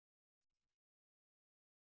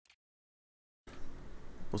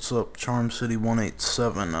What's up, Charm City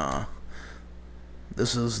 187?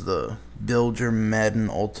 This is the build your Madden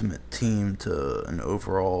Ultimate Team to an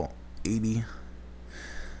overall 80.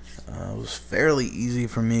 It was fairly easy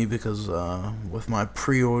for me because with my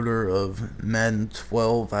pre-order of Madden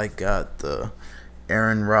 12, I got the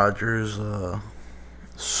Aaron Rodgers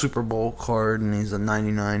Super Bowl card, and he's a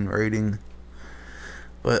 99 rating.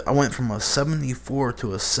 But I went from a 74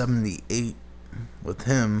 to a 78 with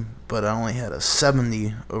him, but I only had a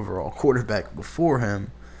 70 overall quarterback before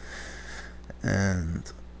him, and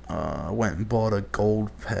I went and bought a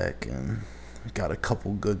gold pack and got a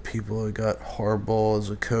couple good people. I got Harbaugh as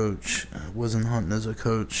a coach, Wisenhunt as a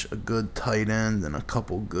coach, a good tight end, and a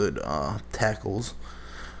couple good tackles,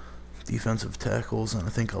 defensive tackles, and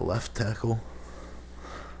I think a left tackle.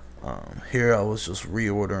 Here I was just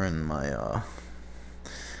reordering my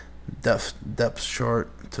depth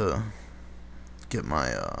chart to get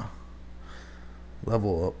my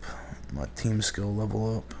level up, my team skill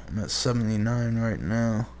level up. I'm at 79 right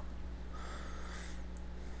now.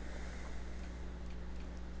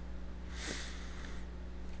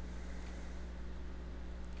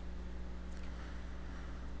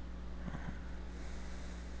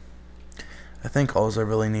 I think all I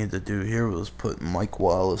really needed to do here was put Mike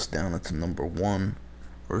Wallace down at the number 1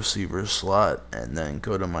 receiver slot, and then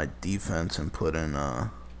go to my defense and put in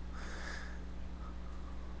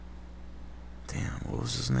what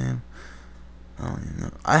was his name? I don't even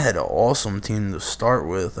know. I had an awesome team to start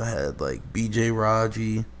with. I had like BJ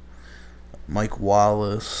Raji, Mike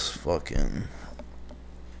Wallace, fucking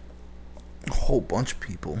a whole bunch of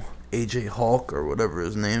people. AJ Hawk or whatever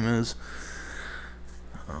his name is.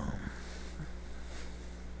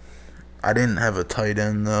 I didn't have a tight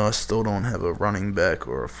end though. I still don't have a running back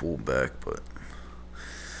or a fullback, but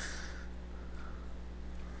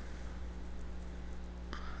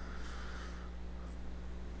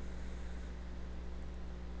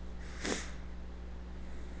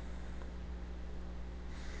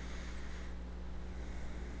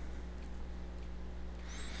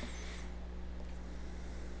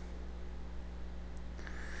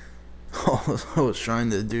all I was trying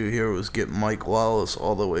to do here was get Mike Wallace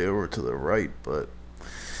all the way over to the right, but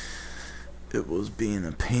it was being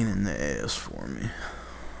a pain in the ass for me.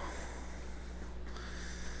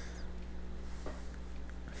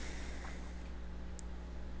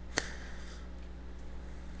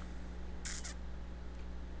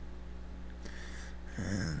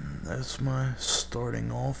 And that's my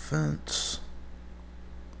starting offense.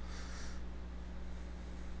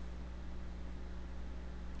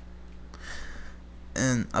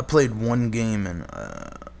 And I played one game, and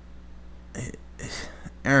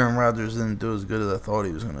Aaron Rodgers didn't do as good as I thought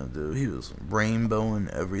he was going to do. He was rainbowing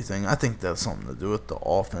everything. I think that's something to do with the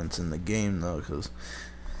offense in the game, though, because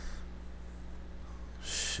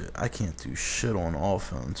shit, I can't do shit on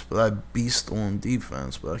offense. But I beast on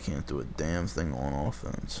defense, but I can't do a damn thing on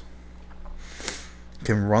offense.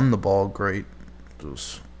 Can run the ball great.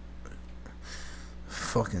 Just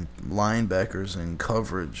fucking linebackers in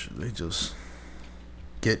coverage, they just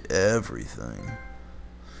get everything.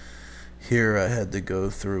 Here I had to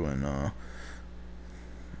go through and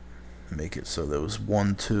make it so there was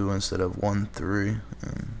 1-2 instead of 1-3,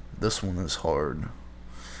 and this one is hard.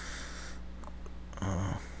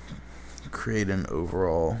 Create an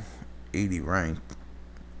overall 80 ranked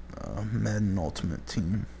Madden Ultimate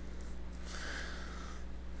Team.